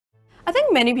I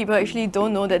think many people actually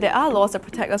don't know that there are laws that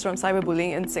protect us from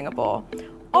cyberbullying in Singapore.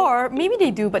 Or maybe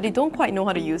they do, but they don't quite know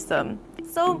how to use them.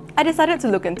 So I decided to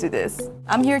look into this.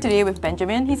 I'm here today with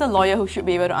Benjamin. He's a lawyer who should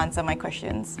be able to answer my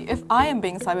questions. If I am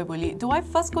being cyberbullied, do I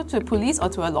first go to the police or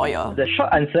to a lawyer? The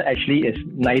short answer actually is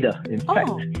neither. In fact,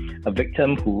 a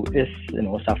victim who is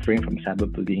suffering from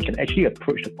cyberbullying can actually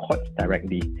approach the courts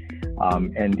directly.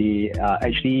 And they are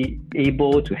actually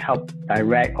able to help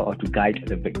direct or to guide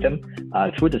the victim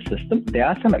through the system. There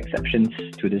are some exceptions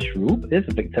to this rule. If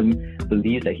the victim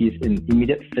believes that he is in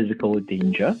immediate physical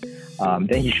danger,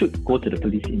 then he should go to the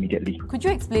police immediately. Could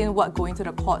you explain what going to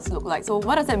the courts look like? So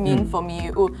what does that mean for me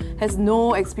who has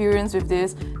no experience with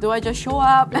this? Do I just show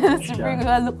up,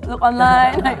 look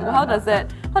online? Like, how does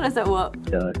that work?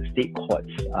 The state courts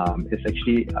is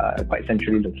actually quite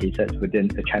centrally located within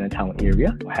the Chinatown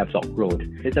area, Havelock Road.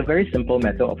 It's a very simple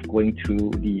matter of going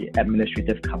to the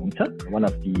administrative counter, one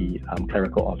of the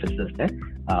clerical officers there,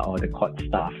 or the court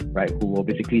staff, right, who will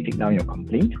basically take down your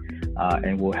complaint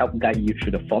and will help guide you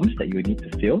through the forms that you need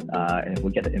to fill and will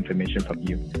get the information from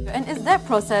you. And is that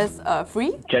process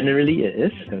free? Generally it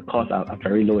is. The costs are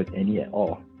very low, if any at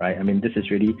all, right? I mean, this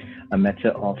is really a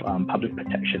matter of public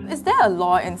protection. Is there a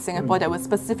law in Singapore that would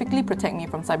specifically protect me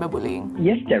from cyberbullying?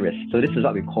 Yes, there is. So this is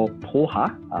what we call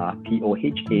POHA,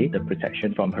 P-O-H-A, the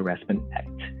Protection from Harassment Act.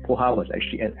 POHA was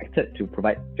actually enacted to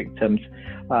provide victims,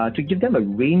 to give them a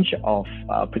range of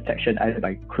protection, either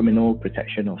by criminal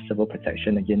protection or civil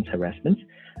protection against harassment,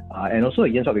 and also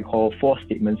against what we call false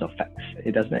statements of facts.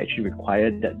 It doesn't actually require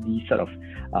that these sort of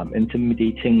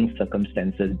intimidating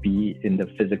circumstances be in the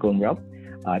physical realm.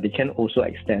 They can also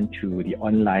extend to the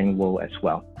online world as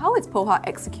well. How is POHA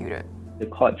executed? The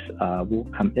courts will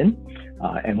come in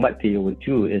and what they will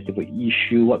do is they will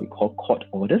issue what we call court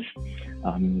orders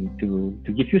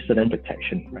to give you certain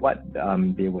protection. What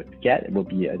they would get will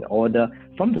be an order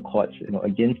from the courts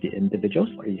against the individuals,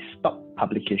 a stop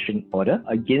publication order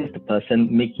against the person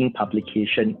making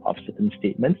publication of certain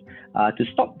statements to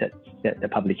stop the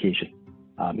publication.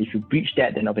 If you breach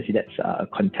that, then obviously that's a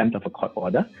contempt of a court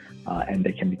order and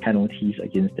there can be penalties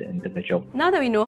against the individual. Now that we know